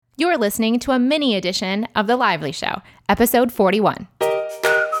You're listening to a mini edition of The Lively Show, episode 41.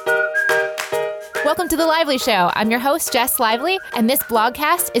 Welcome to The Lively Show. I'm your host, Jess Lively, and this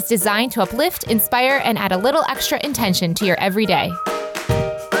blogcast is designed to uplift, inspire, and add a little extra intention to your everyday.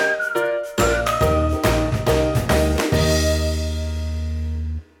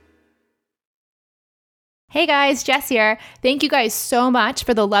 Hey guys, Jess here. Thank you guys so much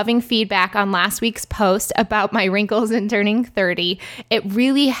for the loving feedback on last week's post about my wrinkles and turning 30. It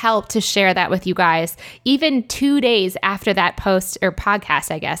really helped to share that with you guys. Even 2 days after that post or podcast,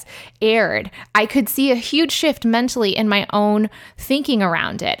 I guess, aired, I could see a huge shift mentally in my own thinking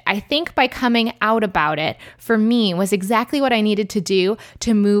around it. I think by coming out about it, for me, was exactly what I needed to do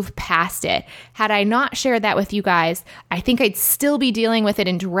to move past it. Had I not shared that with you guys, I think I'd still be dealing with it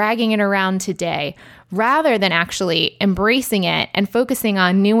and dragging it around today, rather than actually embracing it and focusing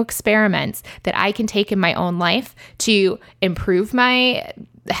on new experiments that I can take in my own life to improve my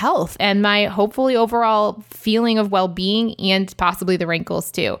health and my hopefully overall feeling of well-being and possibly the wrinkles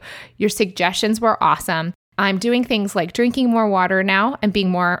too. Your suggestions were awesome. I'm doing things like drinking more water now and being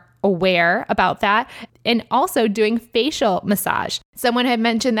more aware about that, and also doing facial massage. Someone had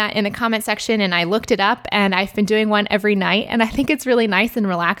mentioned that in the comment section, and I looked it up, and I've been doing one every night, and I think it's really nice and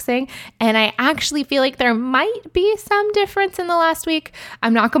relaxing, and I actually feel like there might be some difference in the last week.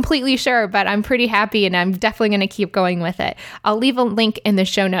 I'm not completely sure, but I'm pretty happy, and I'm definitely going to keep going with it. I'll leave a link in the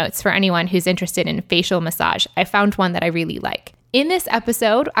show notes for anyone who's interested in facial massage. I found one that I really like. In this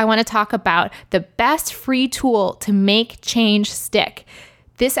episode, I want to talk about the best free tool to make change stick.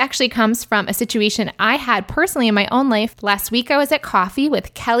 This actually comes from a situation I had personally in my own life. Last week, I was at coffee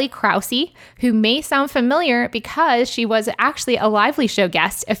with Kelly Krause, who may sound familiar because she was actually a Lively Show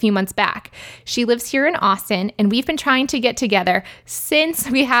guest a few months back. She lives here in Austin, and we've been trying to get together since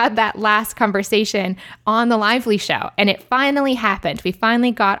we had that last conversation on the Lively Show, and it finally happened. We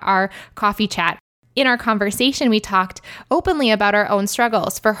finally got our coffee chat. In our conversation, we talked openly about our own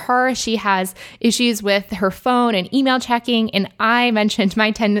struggles. For her, she has issues with her phone and email checking, and I mentioned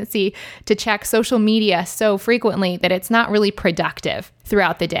my tendency to check social media so frequently that it's not really productive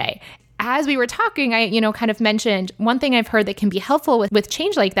throughout the day. As we were talking, I kind of mentioned one thing I've heard that can be helpful with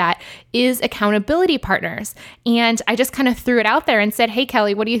change like that is accountability partners. And I just kind of threw it out there and said, hey,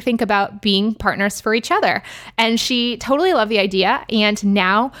 Kelly, what do you think about being partners for each other? And she totally loved the idea. And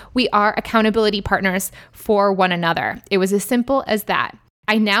now we are accountability partners for one another. It was as simple as that.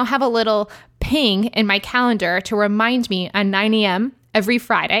 I now have a little ping in my calendar to remind me on 9 a.m. every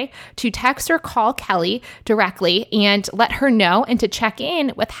Friday to text or call Kelly directly and let her know and to check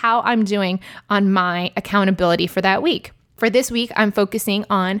in with how I'm doing on my accountability for that week. For this week, I'm focusing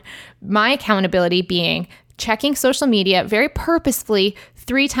on my accountability being checking social media very purposefully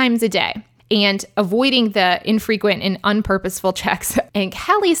 3 times a day and avoiding the infrequent and unpurposeful checks. In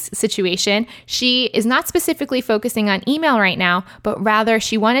Kelly's situation, she is not specifically focusing on email right now, but rather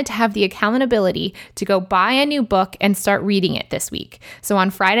she wanted to have the accountability to go buy a new book and start reading it this week. So on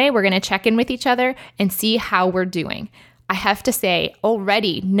Friday, we're going to check in with each other and see how we're doing. I have to say,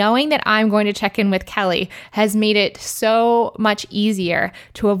 already, knowing that I'm going to check in with Kelly has made it so much easier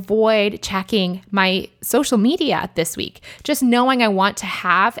to avoid checking my social media this week. Just knowing I want to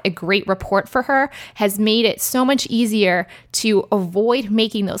have a great report for her has made it so much easier to avoid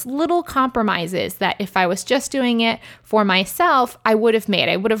making those little compromises that if I was just doing it for myself, I would have made.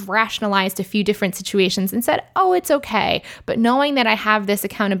 I would have rationalized a few different situations and said, oh, it's okay. But knowing that I have this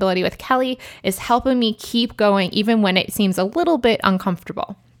accountability with Kelly is helping me keep going even when it seems a little bit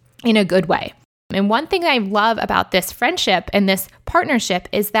uncomfortable in a good way. And one thing I love about this friendship and this partnership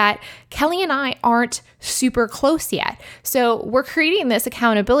is that Kelly and I aren't super close yet. So we're creating this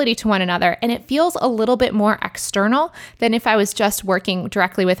accountability to one another, and it feels a little bit more external than if I was just working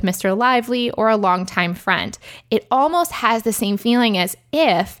directly with Mr. Lively or a longtime friend. It almost has the same feeling as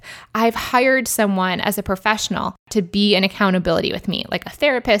if I've hired someone as a professional to be an accountability with me, like a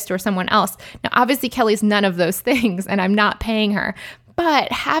therapist or someone else. Now, obviously, Kelly's none of those things, and I'm not paying her.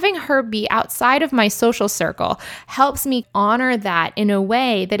 But having her be outside of my social circle helps me honor that in a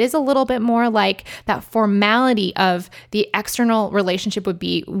way that is a little bit more like that formality of the external relationship would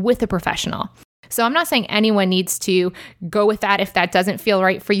be with a professional. So I'm not saying anyone needs to go with that if that doesn't feel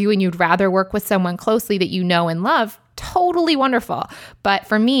right for you and you'd rather work with someone closely that you know and love. Totally wonderful. But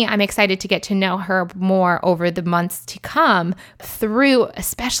for me, I'm excited to get to know her more over the months to come through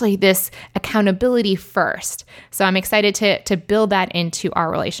especially this accountability first. So I'm excited to build that into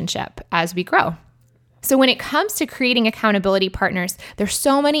our relationship as we grow. So when it comes to creating accountability partners, there's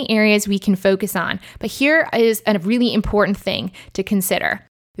so many areas we can focus on. But here is a really important thing to consider.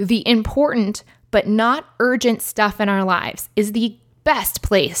 The important but not urgent stuff in our lives is the best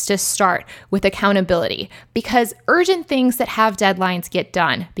place to start with accountability, because urgent things that have deadlines get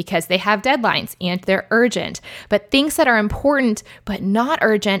done because they have deadlines and they're urgent. But things that are important but not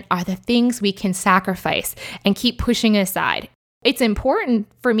urgent are the things we can sacrifice and keep pushing aside. It's important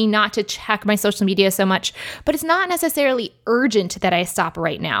for me not to check my social media so much, but it's not necessarily urgent that I stop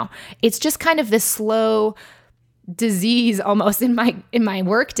right now. It's just kind of this slow disease almost in my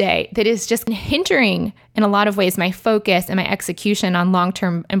workday that is just hindering in a lot of ways my focus and my execution on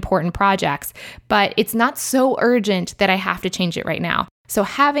long-term important projects. But it's not so urgent that I have to change it right now. So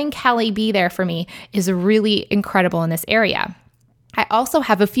having Kelly be there for me is really incredible in this area. I also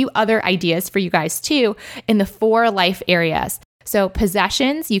have a few other ideas for you guys too in the 4 life areas. So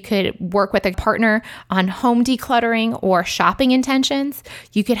possessions, you could work with a partner on home decluttering or shopping intentions.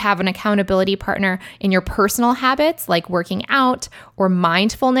 You could have an accountability partner in your personal habits like working out, or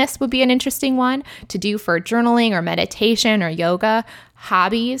mindfulness would be an interesting one to do for journaling or meditation or yoga,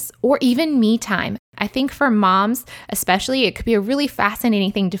 hobbies, or even me time. I think for moms, especially, it could be a really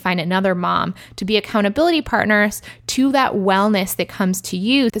fascinating thing to find another mom to be accountability partners to that wellness that comes to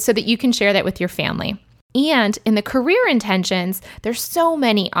you so that you can share that with your family. And in the career intentions, there's so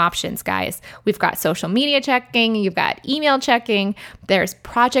many options, guys. We've got social media checking, you've got email checking, there's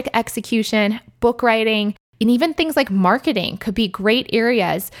project execution, book writing, and even things like marketing could be great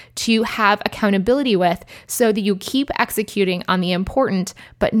areas to have accountability with so that you keep executing on the important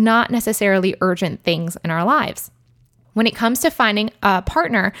but not necessarily urgent things in our lives. When it comes to finding a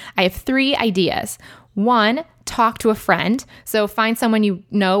partner, I have 3 ideas. 1, talk to a friend. So find someone you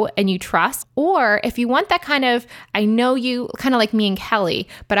know and you trust. Or if you want that kind of, I know you, kind of like me and Kelly,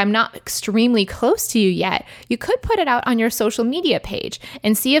 but I'm not extremely close to you yet, you could put it out on your social media page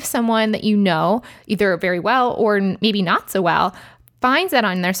and see if someone that you know, either very well or maybe not so well, finds that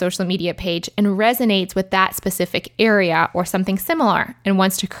on their social media page and resonates with that specific area or something similar and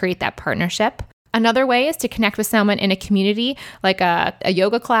wants to create that partnership. Another way is to connect with someone in a community like a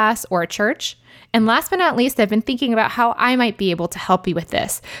yoga class or a church. And last but not least, I've been thinking about how I might be able to help you with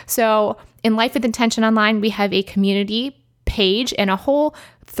this. So in Life with Intention Online, we have a community page and a whole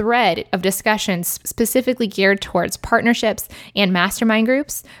thread of discussions specifically geared towards partnerships and mastermind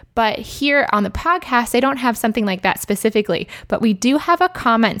groups. But here on the podcast, I don't have something like that specifically, but we do have a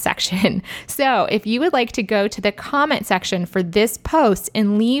comment section. So if you would like to go to the comment section for this post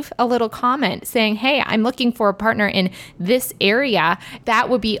and leave a little comment saying, hey, I'm looking for a partner in this area, that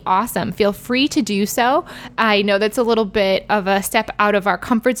would be awesome. Feel free to do so. I know that's a little bit of a step out of our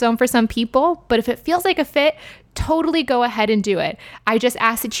comfort zone for some people, but if it feels like a fit, totally go ahead and do it. I just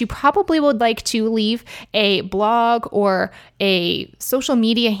ask that you probably would like to leave a blog or a social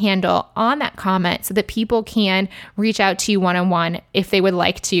media handle on that comment so that people can reach out to you one-on-one if they would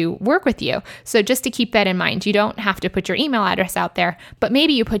like to work with you. So just to keep that in mind, you don't have to put your email address out there, but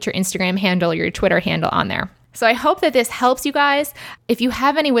maybe you put your Instagram handle or your Twitter handle on there. So I hope that this helps you guys. If you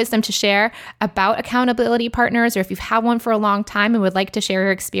have any wisdom to share about accountability partners, or if you've had one for a long time and would like to share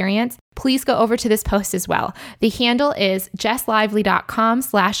your experience, please go over to this post as well. The handle is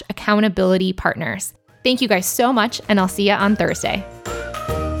jesslively.com/accountabilitypartners. Thank you guys so much, and I'll see you on Thursday.